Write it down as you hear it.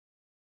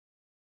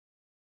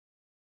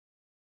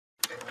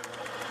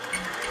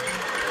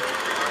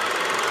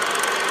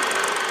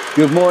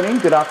Good morning,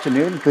 good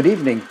afternoon, good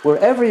evening,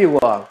 wherever you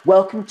are.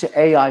 Welcome to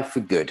AI for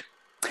Good.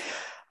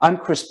 I'm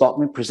Chris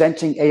Bachman,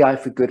 presenting AI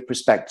for Good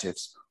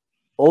perspectives.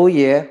 All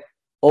year,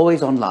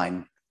 always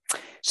online.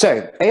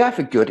 So, AI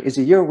for Good is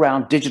a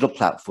year-round digital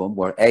platform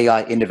where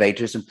AI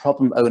innovators and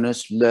problem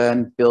owners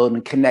learn, build,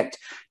 and connect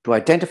to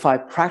identify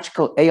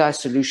practical AI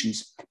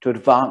solutions to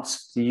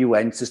advance the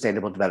UN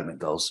Sustainable Development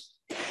Goals.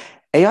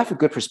 AI for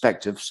Good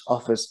Perspectives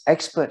offers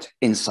expert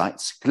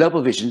insights,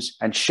 global visions,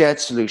 and shared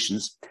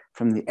solutions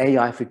from the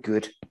AI for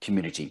Good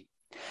community.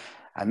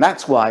 And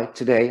that's why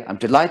today I'm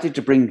delighted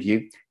to bring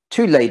you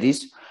two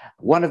ladies.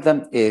 One of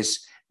them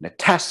is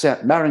Natasha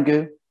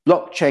Marangu,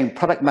 Blockchain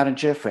Product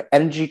Manager for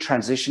Energy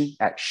Transition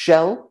at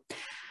Shell,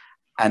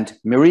 and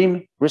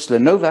Miriam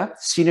Rislanova,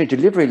 Senior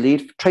Delivery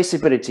Lead for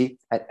Traceability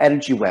at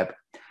Energy Web.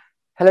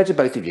 Hello to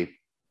both of you.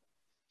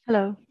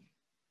 Hello.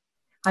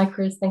 Hi,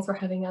 Chris. Thanks for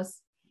having us.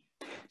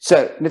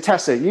 So,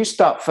 Natasha, you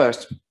start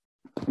first.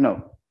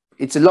 No,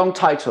 it's a long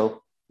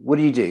title. What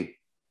do you do?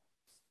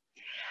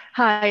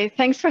 Hi,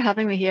 thanks for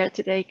having me here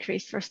today,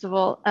 Chris. First of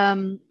all,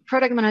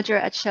 product manager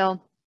at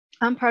Shell.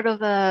 I'm part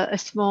of a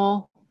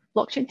small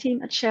blockchain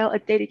team at Shell, a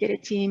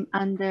dedicated team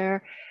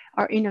under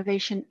our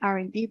innovation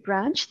R&D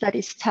branch that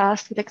is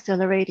tasked with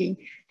accelerating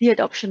the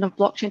adoption of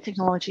blockchain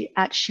technology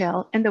at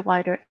Shell and the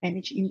wider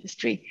energy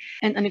industry.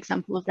 And an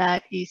example of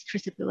that is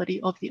traceability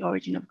of the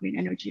origin of green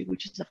energy,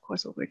 which is, of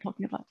course, what we're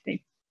talking about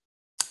today.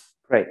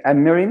 Great.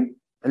 And Miriam,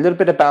 a little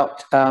bit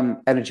about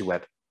Energy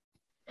Web.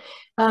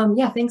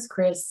 Yeah, thanks,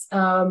 Chris.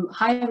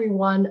 Hi,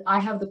 everyone. I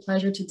have the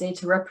pleasure today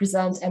to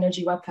represent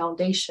Energy Web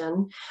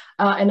Foundation,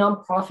 a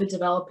nonprofit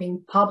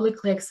developing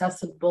publicly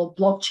accessible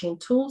blockchain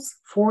tools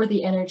for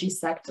the energy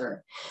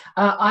sector.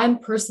 I'm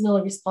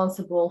personally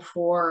responsible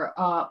for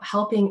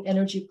helping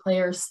energy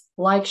players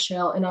like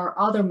Shell and our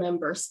other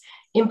members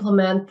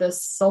implement the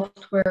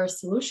software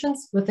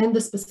solutions within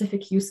the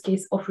specific use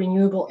case of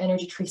renewable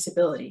energy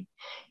traceability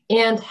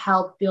and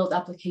help build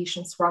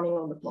applications running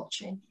on the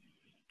blockchain.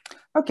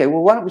 Okay,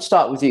 well, why don't we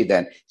start with you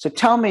then? So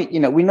tell me,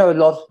 we know a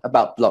lot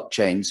about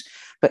blockchains,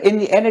 but in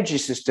the energy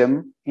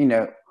system,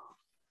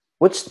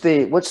 what's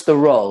the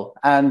role,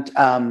 and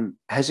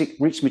has it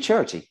reached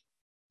maturity?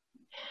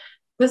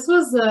 This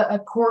was a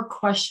core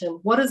question.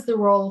 What is the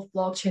role of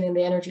blockchain in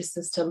the energy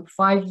system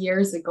 5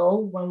 years ago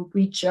when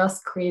we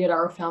just created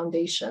our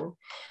foundation?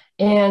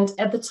 And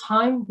at the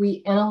time,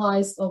 we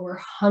analyzed over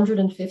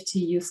 150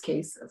 use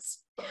cases.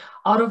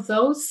 Out of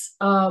those,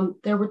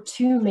 there were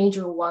two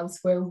major ones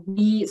where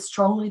we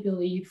strongly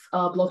believe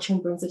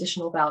blockchain brings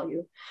additional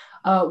value.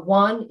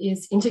 One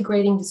is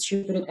integrating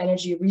distributed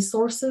energy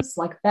resources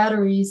like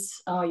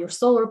batteries, your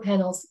solar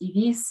panels,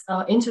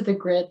 EVs into the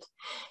grid,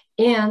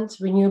 and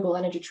renewable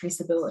energy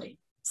traceability.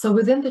 So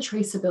within the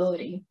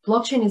traceability,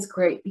 blockchain is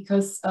great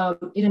because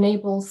it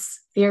enables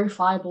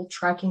verifiable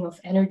tracking of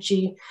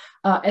energy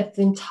at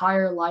the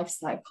entire life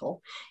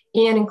cycle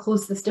and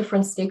includes these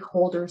different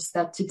stakeholders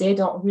that today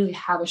don't really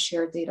have a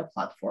shared data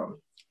platform.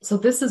 So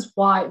this is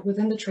why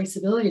within the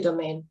traceability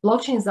domain,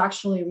 blockchain is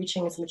actually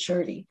reaching its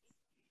maturity.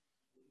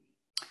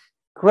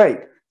 Great.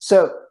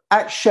 So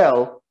at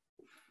Shell,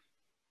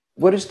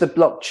 what does the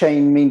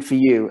blockchain mean for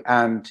you?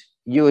 And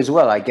you as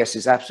well, I guess,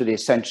 is absolutely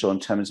essential in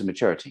terms of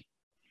maturity.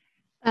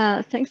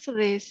 Thanks for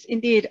this.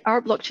 Indeed, our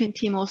blockchain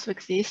team also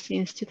exists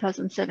since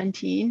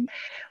 2017.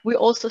 We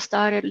also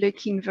started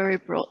looking very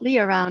broadly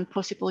around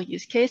possible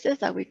use cases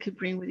that we could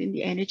bring within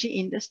the energy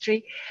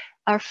industry.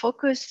 Our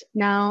focus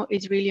now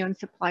is really on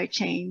supply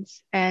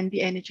chains and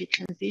the energy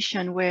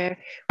transition, where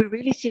we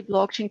really see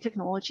blockchain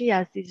technology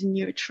as this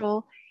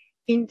neutral,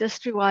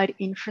 industry-wide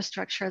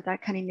infrastructure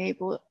that can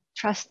enable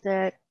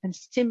trusted and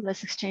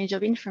seamless exchange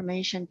of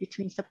information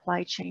between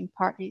supply chain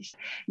parties.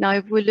 Now,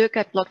 if we look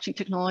at blockchain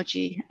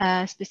technology,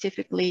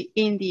 specifically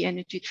in the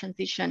energy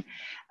transition,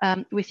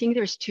 we think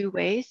there's two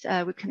ways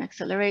we can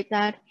accelerate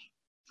that.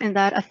 And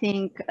that, I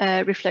think,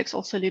 reflects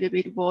also a little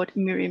bit what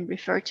Miriam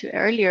referred to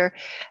earlier.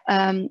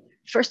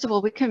 First of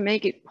all, we can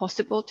make it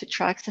possible to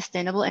track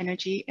sustainable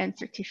energy and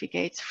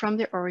certificates from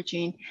their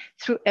origin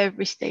through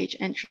every stage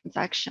and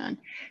transaction.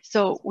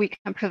 So we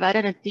can provide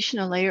an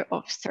additional layer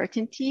of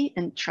certainty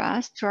and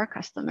trust to our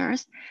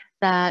customers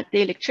that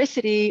the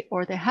electricity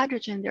or the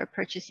hydrogen they're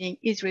purchasing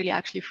is really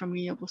actually from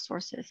renewable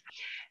sources.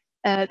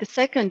 The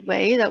second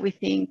way that we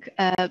think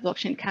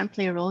blockchain can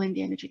play a role in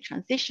the energy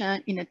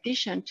transition, in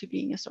addition to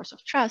being a source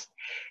of trust,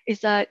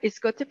 is that it's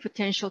got the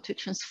potential to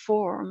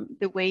transform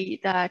the way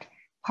that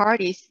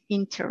parties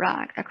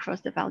interact across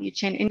the value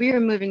chain. And we are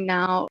moving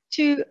now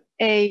to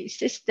a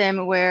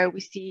system where we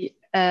see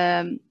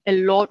a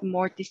lot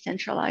more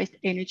decentralized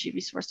energy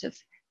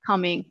resources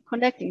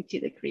connecting to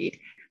the grid.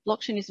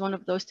 Blockchain is one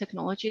of those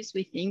technologies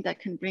we think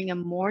that can bring a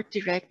more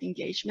direct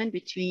engagement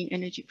between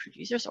energy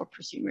producers or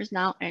prosumers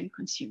now and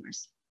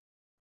consumers.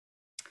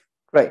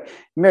 Great.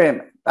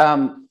 Miriam,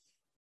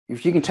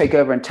 if you can take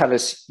over and tell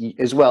us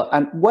as well,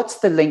 and what's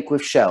the link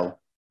with Shell?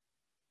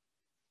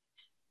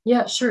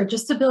 Yeah, sure.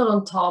 Just to build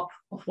on top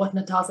of what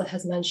Natasha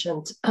has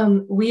mentioned,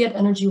 we at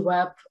Energy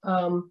Web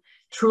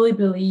truly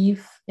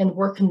believe and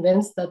we're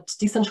convinced that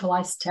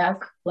decentralized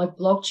tech like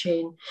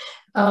blockchain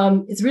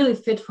is really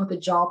fit for the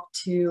job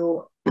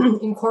to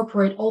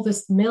incorporate all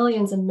these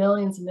millions and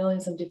millions and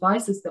millions of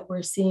devices that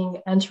we're seeing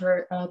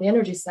enter the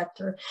energy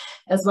sector,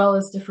 as well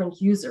as different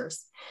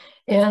users,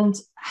 and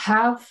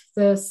have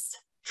this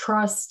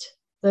trust,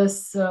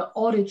 this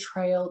audit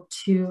trail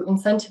to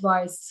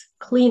incentivize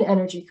clean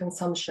energy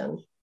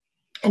consumption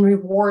and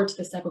reward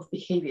this type of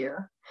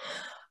behavior.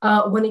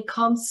 When it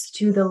comes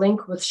to the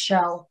link with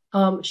Shell,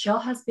 Shell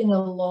has been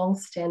a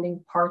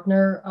long-standing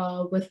partner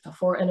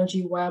for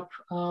Energy Web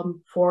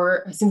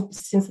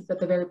since at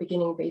the very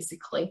beginning,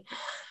 basically.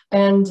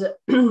 And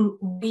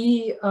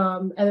we,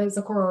 as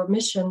a core of our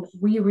mission,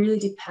 we really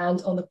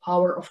depend on the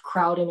power of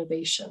crowd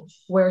innovation,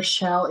 where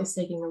Shell is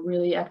taking a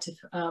really active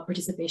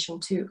participation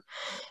too.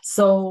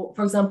 So,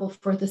 for example,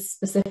 for this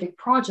specific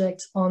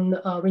project on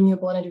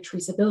renewable energy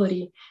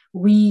traceability,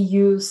 we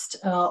used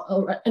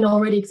an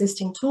already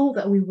existing tool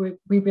that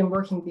we've been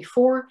working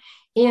before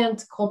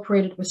and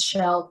cooperated with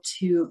Shell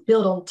to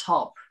build on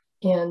top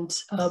and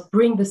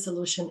bring the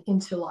solution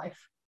into life.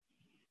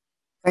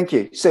 Thank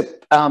you. So,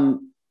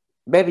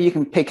 maybe you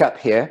can pick up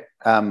here,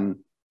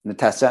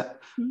 Natasha.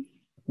 Mm-hmm.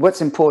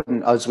 What's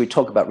important as we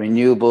talk about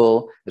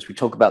renewable, as we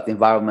talk about the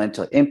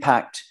environmental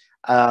impact,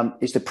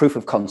 is the proof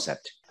of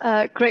concept.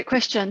 Great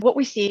question. What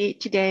we see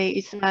today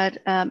is that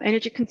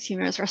energy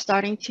consumers are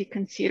starting to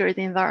consider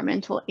the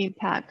environmental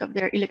impact of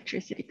their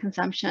electricity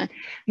consumption,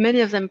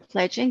 many of them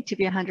pledging to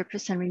be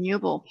 100%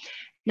 renewable.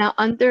 Now,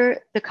 under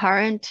the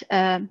current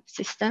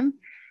system,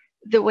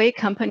 the way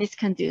companies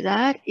can do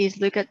that is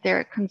look at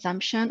their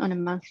consumption on a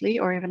monthly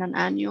or even an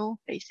annual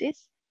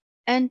basis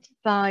and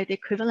buy the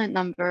equivalent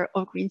number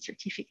of green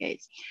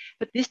certificates.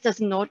 But this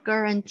does not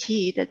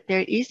guarantee that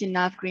there is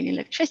enough green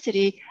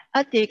electricity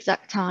at the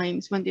exact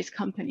times when these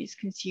companies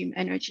consume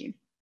energy.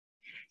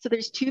 So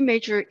there's two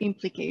major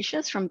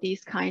implications from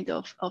this kind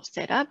of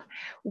setup.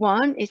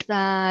 One is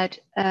that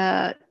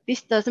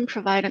this doesn't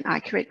provide an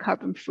accurate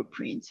carbon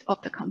footprint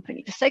of the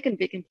company. The second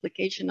big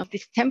implication of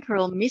this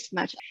temporal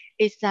mismatch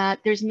is that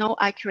there's no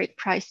accurate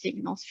price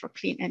signals for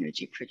clean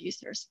energy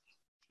producers.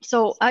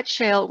 So at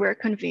Shell, we're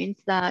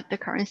convinced that the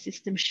current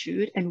system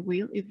should and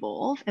will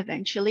evolve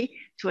eventually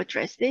to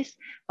address this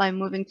by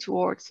moving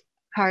towards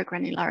higher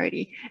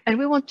granularity. And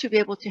we want to be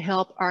able to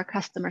help our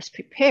customers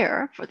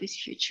prepare for this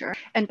future.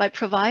 And by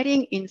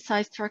providing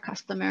insights to our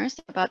customers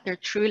about their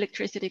true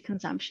electricity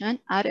consumption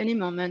at any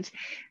moment,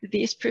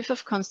 this proof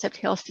of concept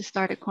helps to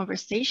start a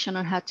conversation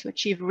on how to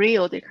achieve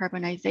real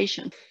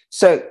decarbonization.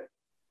 So,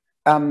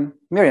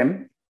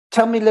 Miriam,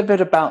 tell me a little bit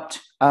about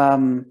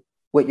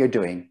what you're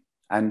doing.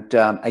 And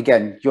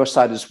again, your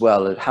side as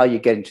well, how you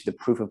get into the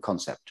proof of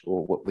concept,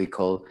 or what we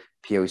call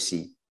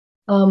POC.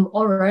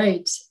 All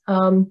right.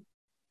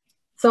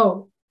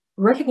 So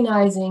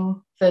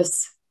recognizing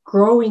this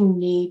growing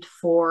need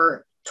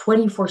for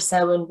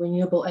 24/7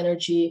 renewable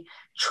energy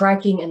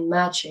tracking and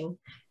matching,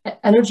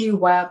 Energy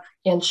Web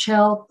and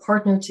Shell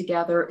partnered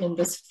together in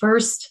this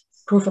first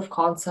proof of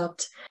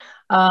concept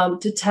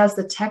to test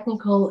the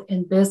technical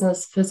and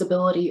business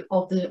feasibility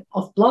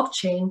of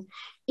blockchain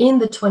in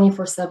the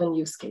 24/7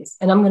 use case.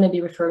 And I'm going to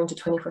be referring to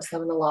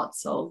 24/7 a lot.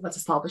 So let's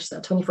establish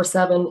that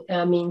 24/7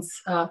 means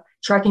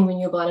tracking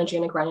renewable energy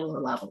on a granular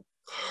level.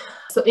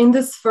 So in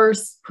this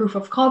first proof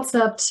of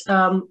concept,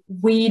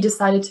 we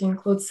decided to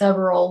include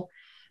several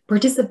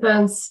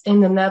participants in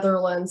the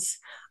Netherlands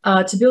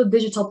to build a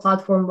digital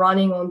platform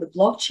running on the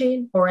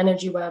blockchain or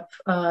Energy Web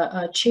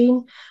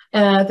chain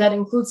that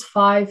includes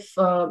 5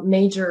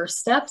 major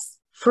steps.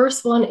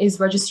 First one is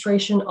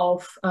registration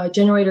of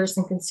generators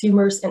and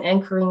consumers and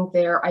anchoring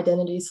their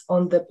identities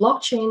on the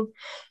blockchain.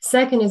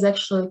 Second is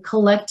actually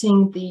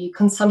collecting the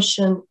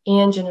consumption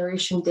and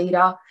generation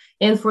data.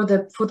 And for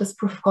this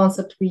proof of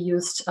concept, we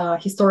used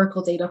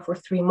historical data for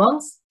 3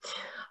 months.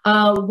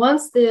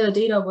 Once the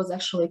data was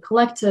actually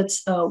collected,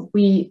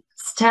 we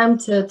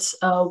stamped it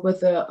with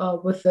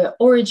the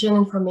origin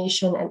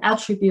information and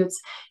attributes,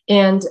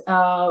 and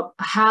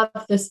have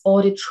this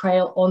audit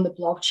trail on the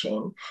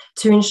blockchain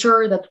to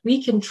ensure that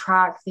we can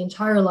track the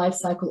entire life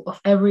cycle of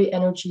every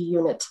energy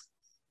unit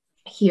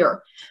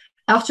here.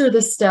 After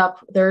this step,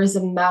 there is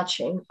a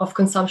matching of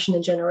consumption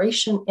and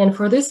generation. And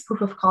for this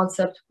proof of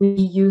concept, we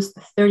used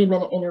the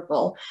 30-minute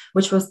interval,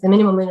 which was the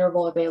minimum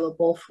interval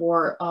available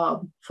for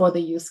the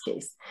use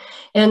case.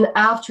 And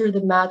after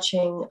the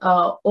matching,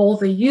 all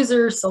the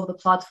users of the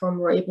platform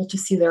were able to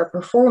see their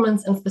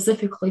performance. And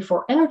specifically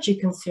for energy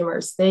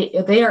consumers,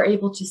 they are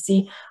able to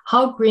see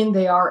how green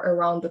they are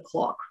around the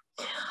clock.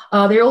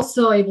 They're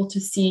also able to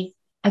see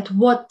at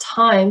what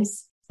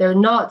times they're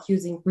not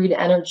using green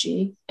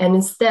energy and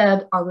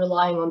instead are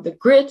relying on the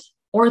grid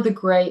or the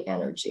gray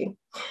energy.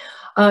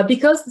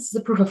 Because this is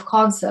a proof of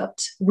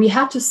concept, we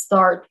had to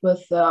start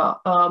with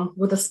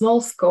a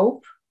small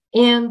scope,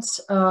 and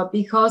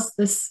because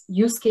this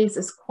use case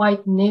is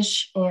quite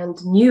niche and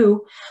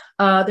new,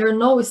 there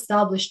are no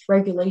established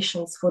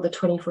regulations for the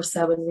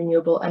 24/7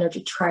 renewable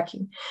energy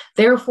tracking.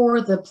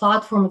 Therefore, the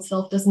platform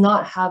itself does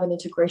not have an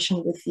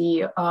integration with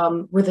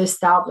the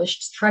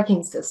established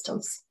tracking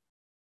systems.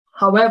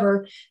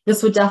 However,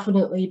 this would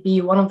definitely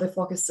be one of the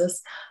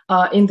focuses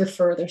in the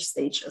further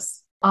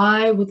stages.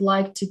 I would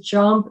like to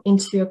jump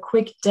into a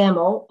quick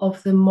demo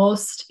of the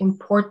most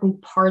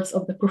important parts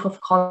of the proof of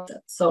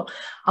concept. So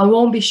I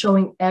won't be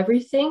showing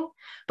everything,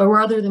 but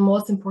rather the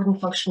most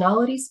important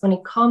functionalities when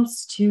it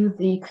comes to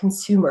the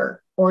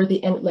consumer or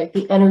the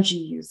energy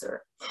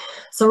user.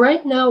 So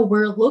right now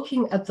we're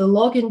looking at the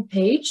login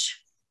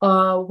page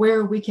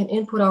where we can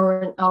input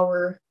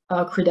our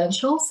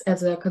credentials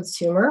as a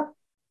consumer.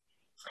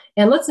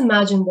 And let's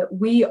imagine that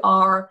we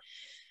are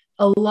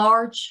a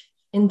large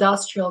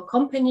industrial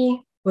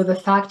company with a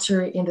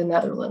factory in the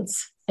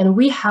Netherlands, and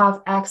we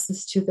have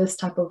access to this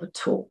type of a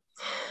tool.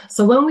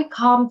 So when we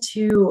come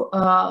to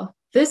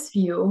this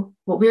view,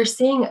 what we're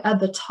seeing at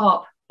the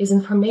top is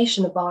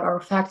information about our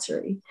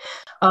factory,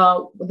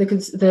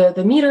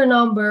 the meter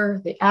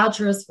number, the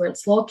address where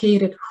it's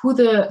located, who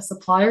the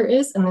supplier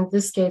is, and in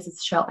this case,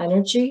 it's Shell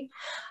Energy.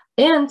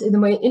 And the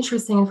most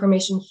interesting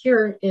information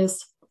here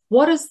is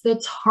what is the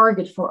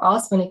target for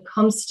us when it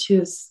comes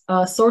to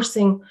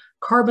sourcing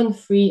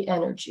carbon-free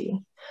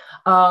energy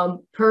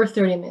per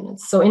 30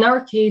 minutes. So in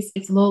our case,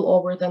 it's a little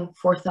over than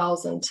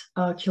 4,000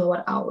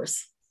 kilowatt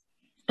hours.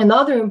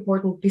 Another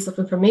important piece of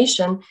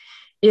information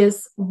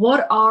is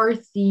what are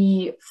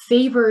the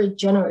favored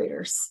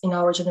generators in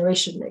our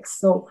generation mix.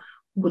 So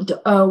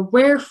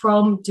where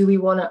do we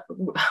want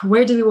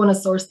to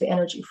source the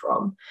energy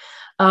from?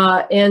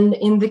 And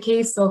in the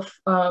case of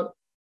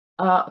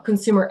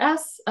Consumer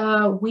S,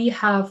 we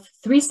have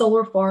 3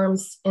 solar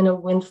farms and a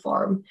wind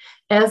farm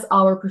as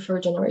our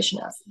preferred generation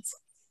assets.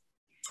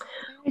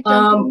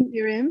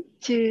 Miriam,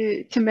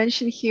 to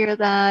mention here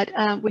that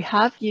we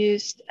have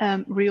used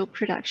real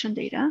production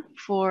data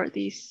for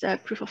these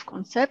proof of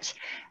concepts.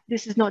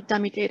 This is not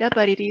dummy data,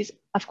 but it is,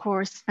 of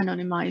course,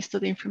 anonymized. So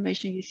the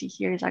information you see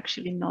here is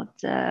actually not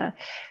the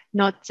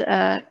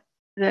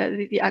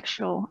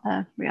actual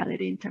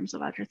reality in terms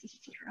of addresses,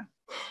 etc.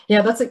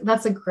 Yeah,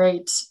 that's a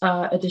great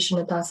addition,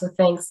 Natasa.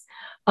 Thanks.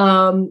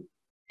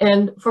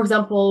 And for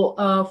example,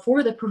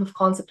 for the proof of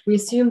concept, we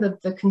assume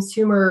that the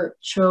consumer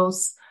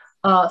chose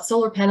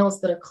solar panels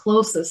that are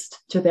closest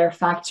to their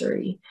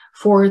factory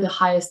for the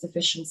highest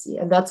efficiency.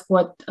 And that's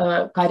what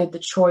guided the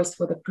choice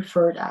for the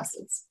preferred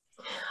assets.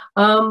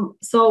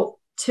 So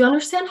to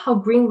understand how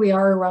green we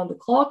are around the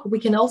clock, we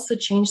can also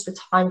change the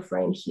time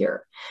frame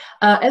here.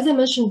 As I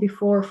mentioned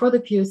before, for the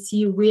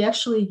POC, we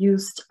actually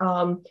used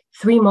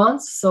 3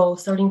 months, so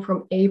starting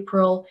from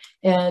April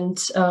and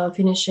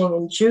finishing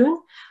in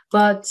June.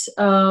 But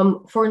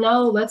for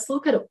now, let's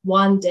look at it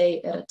 1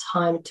 day at a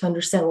time to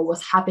understand what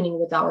was happening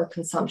with our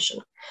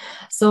consumption.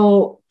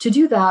 So to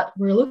do that,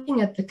 we're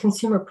looking at the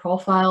consumer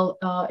profile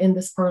in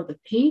this part of the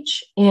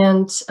page.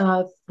 And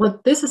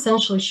what this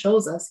essentially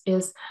shows us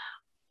is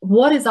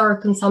what is our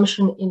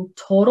consumption in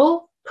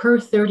total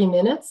per 30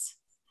 minutes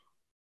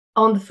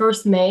on the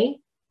 1st May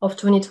of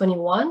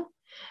 2021,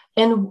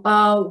 and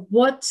where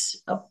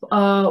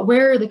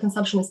the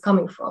consumption is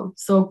coming from.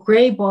 So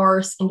gray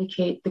bars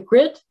indicate the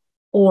grid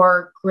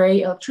or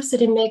gray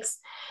electricity mix.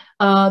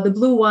 The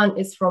blue one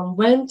is from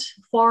wind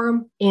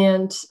farm,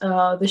 and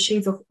the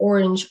shades of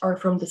orange are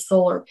from the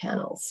solar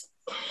panels.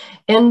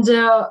 And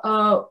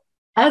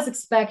as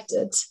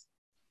expected,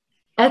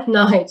 at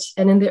night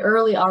and in the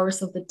early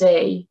hours of the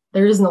day,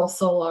 there is no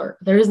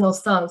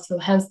sun, so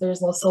hence there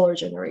is no solar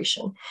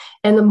generation.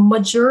 And the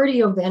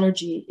majority of the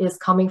energy is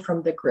coming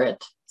from the grid.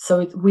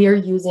 So we are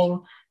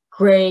using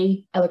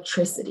gray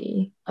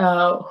electricity,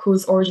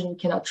 whose origin we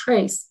cannot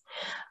trace.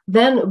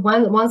 Then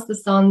once the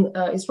sun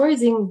is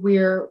rising,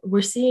 we're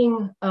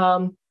seeing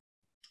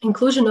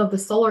inclusion of the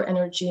solar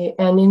energy.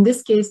 And in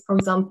this case, for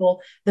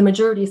example, the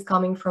majority is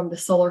coming from the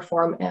solar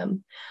farm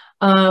M.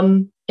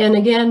 And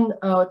again,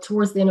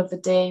 towards the end of the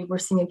day, we're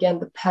seeing again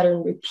the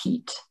pattern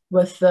repeat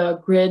with the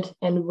grid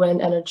and wind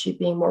energy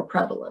being more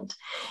prevalent.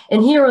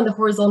 And here on the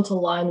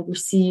horizontal line, we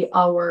see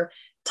our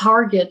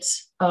target,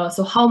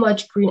 so how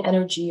much green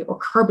energy or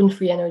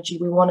carbon-free energy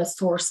we want to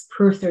source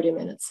per 30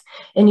 minutes.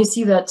 And you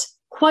see that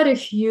quite a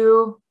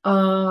few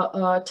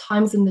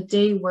times in the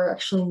day, we're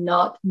actually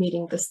not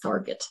meeting this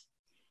target.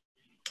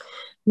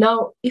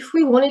 Now, if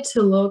we wanted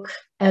to look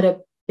at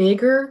a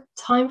bigger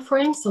time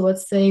frame, so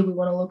let's say we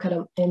want to look at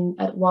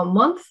 1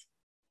 month,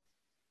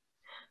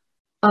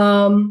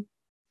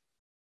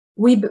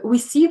 we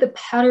see the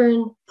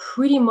pattern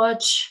pretty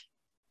much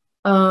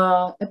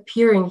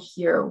appearing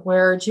here,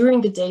 where during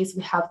the days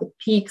we have the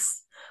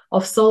peaks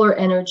of solar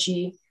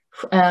energy,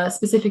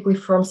 specifically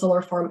from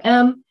solar farm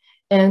M,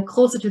 and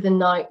closer to the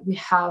night we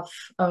have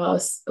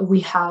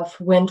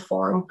wind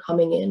farm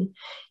coming in,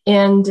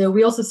 and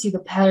we also see the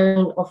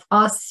pattern of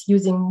us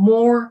using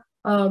more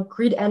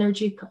grid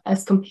energy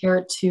as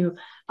compared to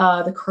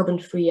the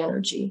carbon-free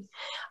energy.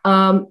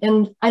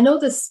 And I know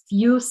this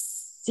view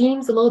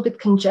seems a little bit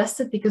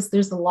congested because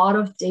there's a lot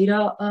of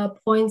data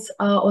points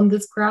on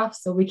this graph,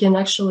 so we can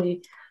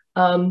actually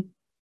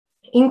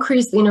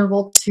increase the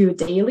interval to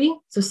daily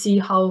to see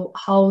how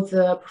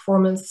the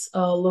performance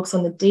looks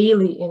on the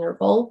daily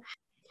interval.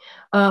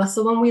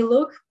 So when we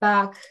look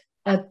back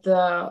at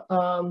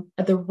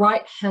the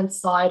right-hand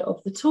side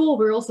of the tool,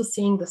 we're also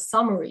seeing the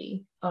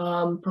summary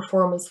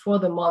performance for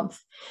the month.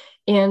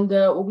 And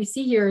what we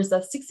see here is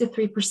that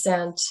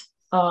 63%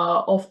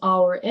 of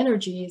our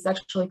energy is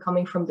actually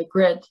coming from the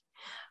grid.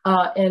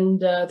 And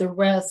the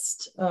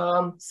rest,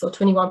 so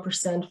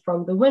 21%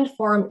 from the wind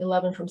farm,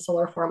 11% from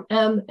solar farm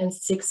M, and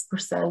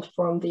 6%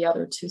 from the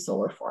other two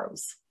solar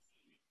farms.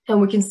 And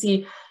we can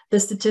see the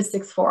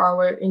statistics for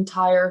our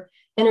entire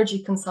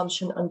energy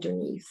consumption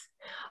underneath.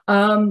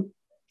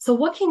 So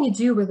what can you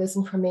do with this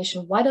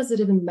information? Why does it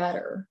even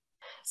matter?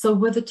 So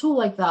with a tool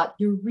like that,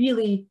 you're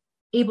really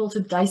able to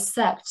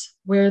dissect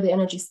where the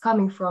energy is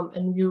coming from,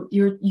 and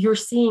you're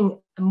seeing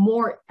a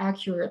more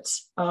accurate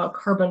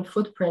carbon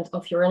footprint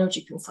of your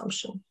energy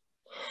consumption.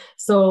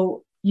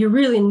 So you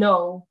really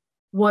know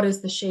what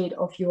is the shade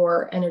of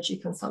your energy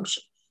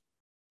consumption.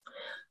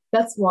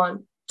 That's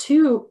one.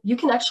 Two, you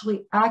can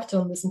actually act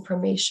on this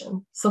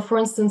information. So for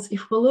instance,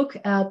 if we look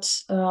at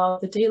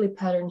the daily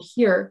pattern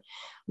here,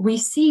 we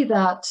see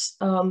that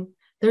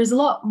there's a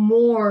lot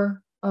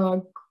more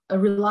a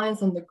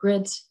reliance on the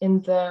grid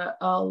in the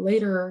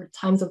later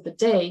times of the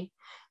day.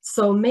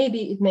 So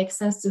maybe it makes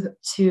sense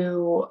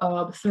to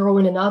throw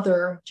in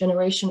another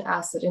generation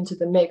asset into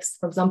the mix,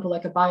 for example,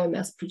 like a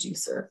biomass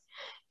producer.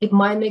 It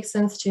might make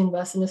sense to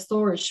invest in a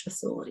storage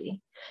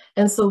facility.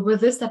 And so with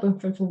this type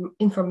of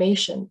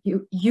information,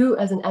 you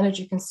as an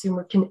energy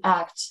consumer can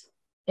act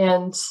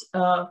and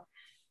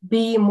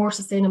be more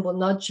sustainable,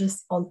 not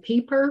just on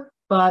paper,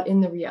 but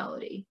in the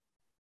reality.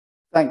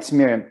 Thanks,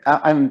 Miriam.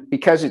 And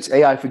because it's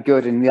AI for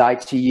Good in the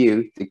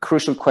ITU, the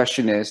crucial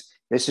question is,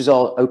 this is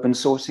all open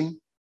sourcing?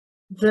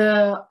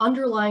 The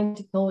underlying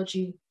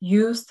technology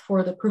used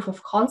for the proof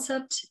of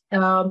concept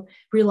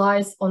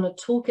relies on a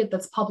toolkit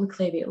that's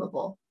publicly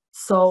available.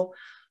 So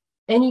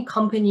any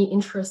company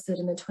interested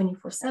in the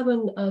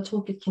 24/7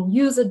 toolkit can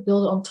use it,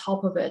 build on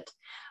top of it,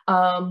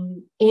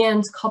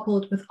 and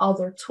couple it with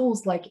other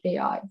tools like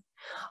AI.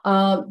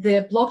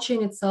 The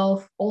blockchain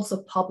itself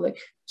also public.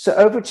 So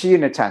over to you,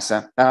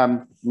 Natasha.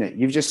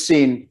 You've just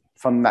seen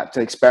from that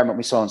experiment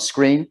we saw on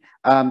screen.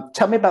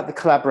 Tell me about the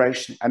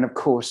collaboration and, of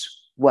course,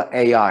 what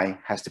AI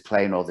has to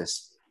play in all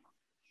this.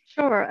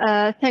 Sure.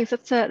 Thanks.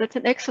 That's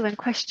an excellent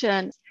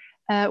question.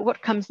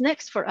 What comes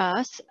next for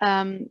us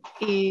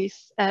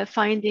is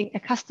finding a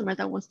customer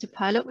that wants to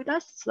pilot with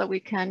us so that we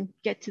can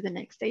get to the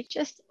next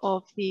stages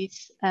of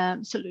this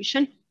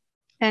solution.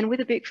 And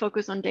with a big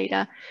focus on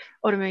data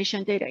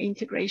automation, data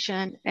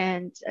integration,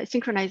 and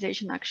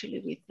synchronization actually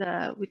with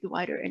the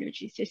wider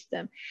energy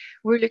system.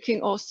 We're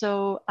looking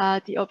also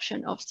at the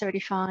option of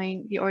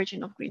certifying the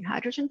origin of green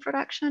hydrogen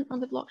production on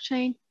the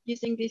blockchain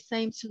using this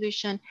same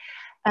solution.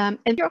 And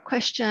your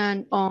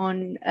question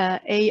on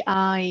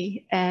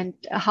AI and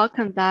how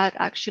can that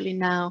actually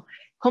now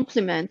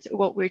complement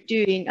what we're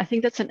doing, I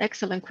think that's an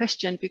excellent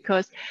question,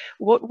 because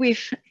what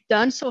we've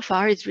done so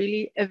far is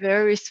really a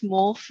very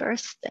small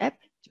first step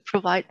to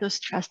provide those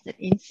trusted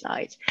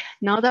insights.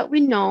 Now that we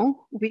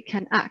know, we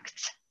can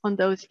act on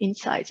those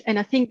insights. And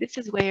I think this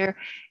is where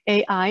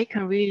AI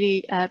can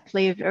really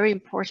play a very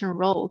important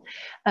role.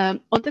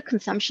 On the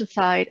consumption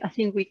side, I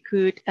think we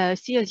could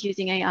see us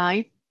using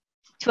AI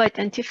to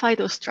identify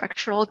those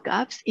structural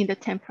gaps in the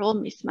temporal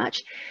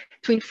mismatch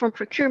to inform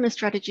procurement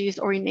strategies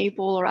or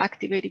enable or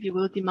activate, if you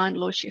will, demand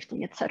load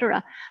shifting,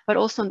 etc. But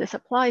also on the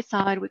supply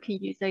side, we can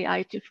use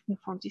AI to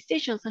inform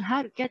decisions on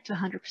how to get to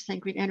 100%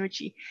 green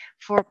energy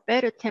for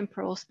better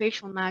temporal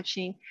spatial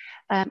matching.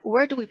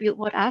 Where do we build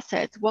what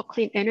assets, what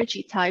clean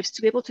energy types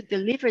to be able to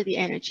deliver the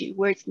energy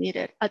where it's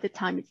needed at the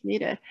time it's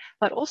needed,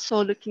 but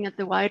also looking at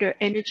the wider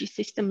energy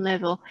system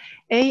level.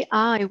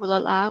 AI will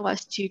allow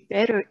us to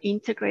better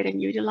integrate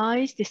and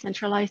utilize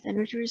decentralized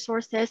energy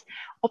resources,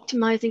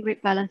 optimizing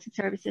grid balancing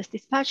services,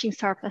 dispatching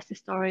surplus to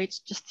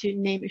storage, just to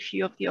name a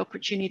few of the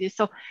opportunities.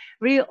 So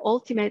really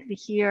ultimately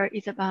here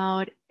is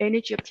about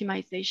energy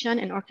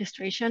optimization and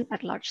orchestration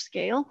at large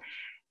scale.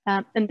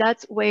 And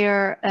that's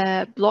where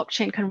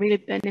blockchain can really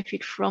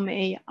benefit from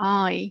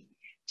AI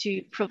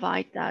to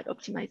provide that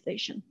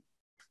optimization.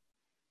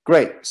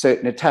 Great. So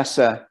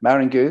Natasha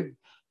Maringu,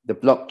 the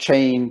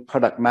blockchain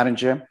product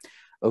manager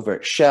over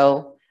at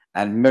Shell,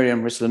 and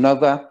Miriam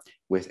Rislanova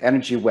with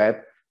Energy Web,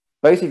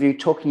 both of you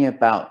talking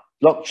about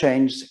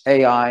blockchains,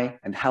 AI,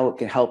 and how it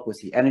can help with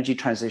the energy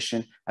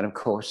transition, and of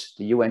course,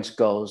 the UN's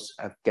goals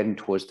of getting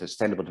towards the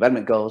Sustainable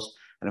Development Goals,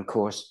 and of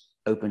course,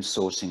 open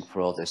sourcing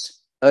for all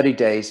this. Early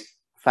days,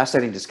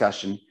 fascinating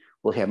discussion.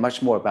 We'll hear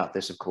much more about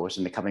this, of course,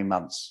 in the coming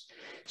months.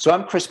 So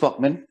I'm Chris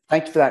Bockman.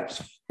 Thank you for that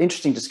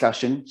interesting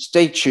discussion.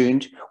 Stay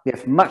tuned. We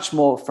have much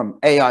more from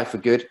AI for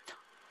Good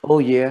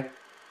all year,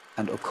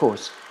 and of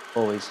course,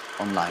 always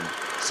online.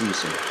 See you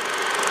soon.